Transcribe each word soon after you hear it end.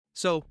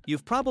So,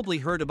 you've probably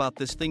heard about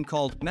this thing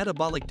called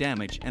metabolic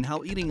damage and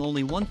how eating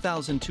only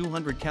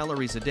 1,200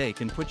 calories a day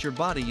can put your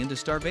body into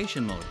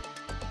starvation mode.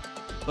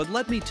 But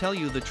let me tell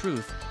you the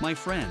truth, my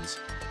friends.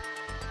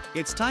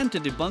 It's time to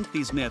debunk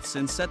these myths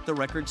and set the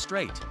record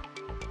straight.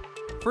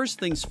 First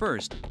things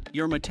first,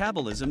 your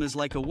metabolism is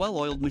like a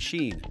well-oiled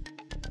machine.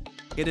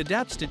 It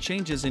adapts to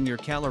changes in your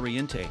calorie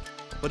intake,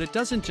 but it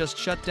doesn't just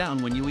shut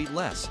down when you eat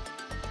less.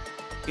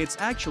 It's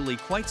actually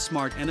quite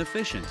smart and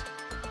efficient.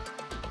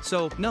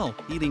 So, no,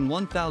 eating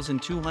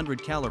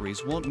 1,200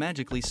 calories won't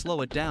magically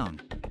slow it down.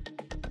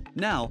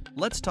 Now,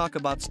 let's talk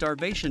about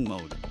starvation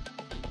mode.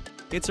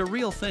 It's a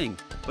real thing,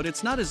 but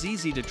it's not as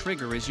easy to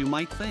trigger as you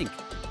might think.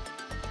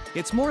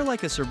 It's more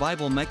like a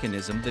survival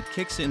mechanism that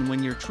kicks in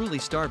when you're truly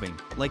starving,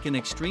 like in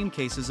extreme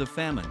cases of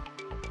famine.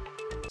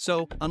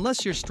 So,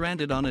 unless you're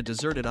stranded on a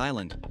deserted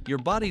island, your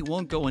body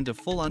won't go into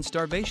full-on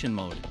starvation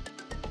mode.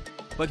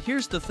 But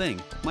here's the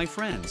thing, my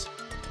friends.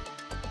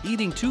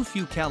 Eating too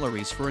few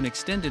calories for an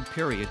extended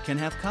period can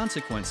have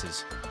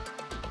consequences.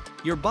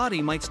 Your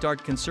body might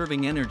start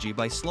conserving energy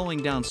by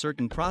slowing down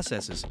certain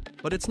processes,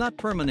 but it's not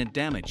permanent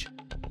damage.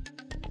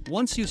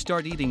 Once you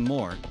start eating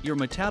more, your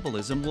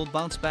metabolism will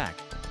bounce back.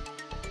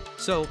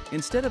 So,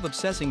 instead of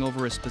obsessing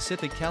over a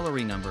specific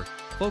calorie number,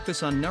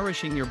 focus on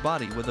nourishing your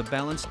body with a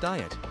balanced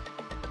diet.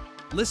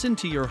 Listen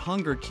to your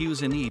hunger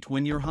cues and eat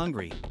when you're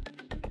hungry.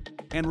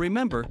 And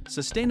remember,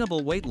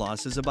 sustainable weight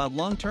loss is about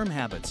long-term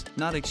habits,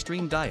 not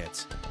extreme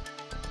diets.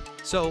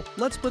 So,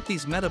 let's put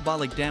these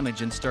metabolic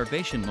damage and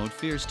starvation mode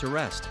fears to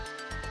rest.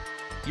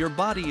 Your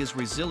body is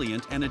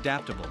resilient and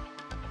adaptable.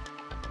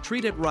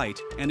 Treat it right,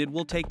 and it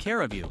will take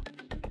care of you.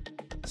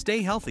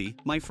 Stay healthy,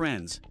 my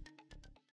friends.